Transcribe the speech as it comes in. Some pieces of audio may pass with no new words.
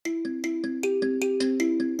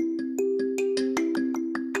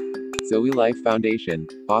Zoe Life Foundation,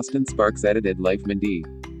 Austin Sparks edited. Liveman Dee.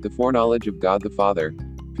 The foreknowledge of God the Father.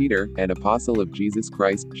 Peter, an apostle of Jesus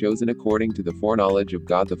Christ, chosen according to the foreknowledge of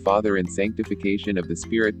God the Father in sanctification of the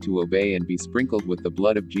Spirit to obey and be sprinkled with the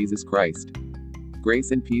blood of Jesus Christ.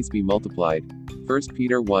 Grace and peace be multiplied. 1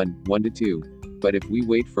 Peter 1:1-2. But if we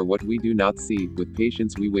wait for what we do not see, with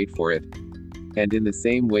patience we wait for it. And in the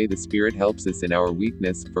same way the Spirit helps us in our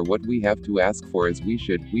weakness, for what we have to ask for as we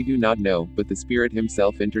should, we do not know, but the Spirit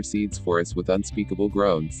Himself intercedes for us with unspeakable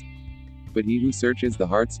groans. But He who searches the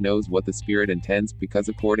hearts knows what the Spirit intends, because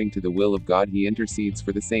according to the will of God He intercedes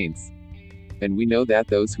for the saints. And we know that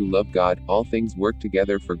those who love God, all things work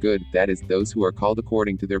together for good, that is, those who are called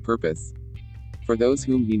according to their purpose. For those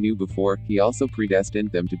whom He knew before, He also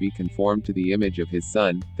predestined them to be conformed to the image of His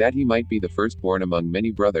Son, that He might be the firstborn among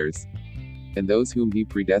many brothers. And those whom He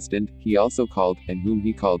predestined, He also called, and whom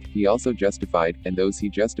He called, He also justified, and those He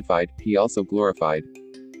justified, He also glorified.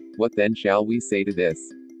 What then shall we say to this?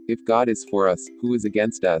 If God is for us, who is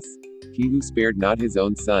against us? He who spared not His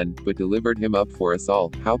own Son, but delivered Him up for us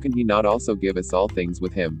all, how can He not also give us all things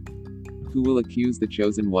with Him? Who will accuse the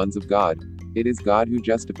chosen ones of God? It is God who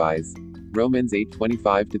justifies. Romans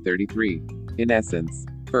 8:25-33. In essence,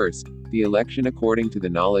 first, the election according to the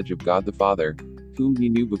knowledge of God the Father, whom He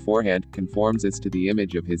knew beforehand, conforms us to the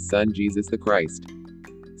image of His Son Jesus the Christ.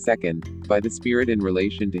 Second, by the Spirit in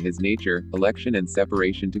relation to His nature, election and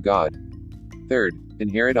separation to God. Third,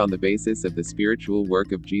 inherit on the basis of the spiritual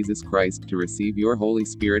work of Jesus Christ to receive your Holy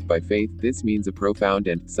Spirit by faith. This means a profound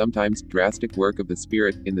and, sometimes, drastic work of the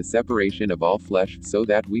Spirit, in the separation of all flesh, so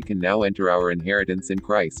that we can now enter our inheritance in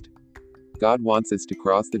Christ. God wants us to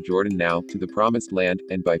cross the Jordan now, to the promised land,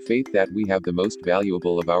 and by faith that we have the most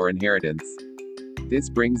valuable of our inheritance. This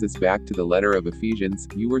brings us back to the letter of Ephesians.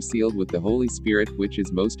 You were sealed with the Holy Spirit, which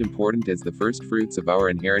is most important as the first fruits of our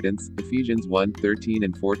inheritance. Ephesians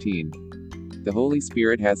 1:13-14. The Holy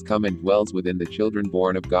Spirit has come and dwells within the children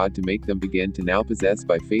born of God to make them begin to now possess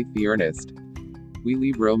by faith the earnest. We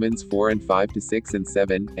leave Romans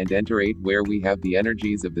 4:5-6-7, and enter 8, where we have the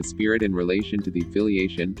energies of the Spirit in relation to the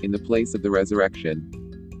affiliation, in the place of the resurrection.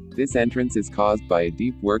 This entrance is caused by a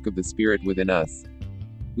deep work of the Spirit within us.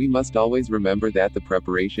 We must always remember that the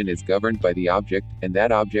preparation is governed by the object, and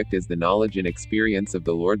that object is the knowledge and experience of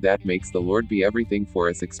the Lord that makes the Lord be everything for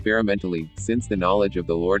us experimentally, since the knowledge of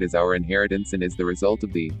the Lord is our inheritance and is the result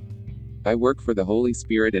of the I work for the Holy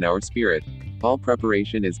Spirit in our spirit. All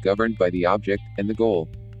preparation is governed by the object, and the goal.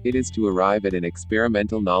 It is to arrive at an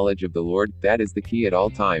experimental knowledge of the Lord, that is the key at all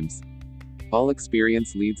times. All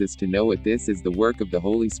experience leads us to know it. This is the work of the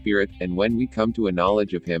Holy Spirit, and when we come to a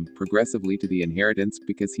knowledge of Him, progressively to the inheritance,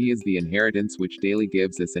 because He is the inheritance which daily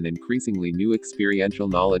gives us an increasingly new experiential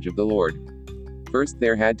knowledge of the Lord. First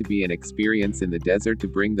there had to be an experience in the desert to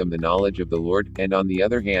bring them the knowledge of the Lord, and on the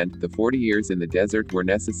other hand, the 40 years in the desert were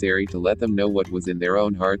necessary to let them know what was in their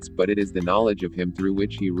own hearts, but it is the knowledge of Him through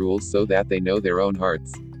which He rules so that they know their own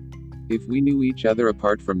hearts. If we knew each other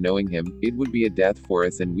apart from knowing Him, it would be a death for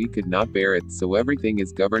us and we could not bear it, so everything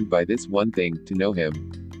is governed by this one thing, to know Him.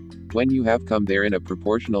 When you have come there in a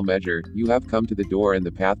proportional measure, you have come to the door and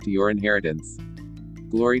the path to your inheritance.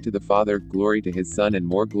 Glory to the Father, glory to His Son, and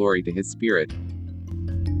more glory to His Spirit.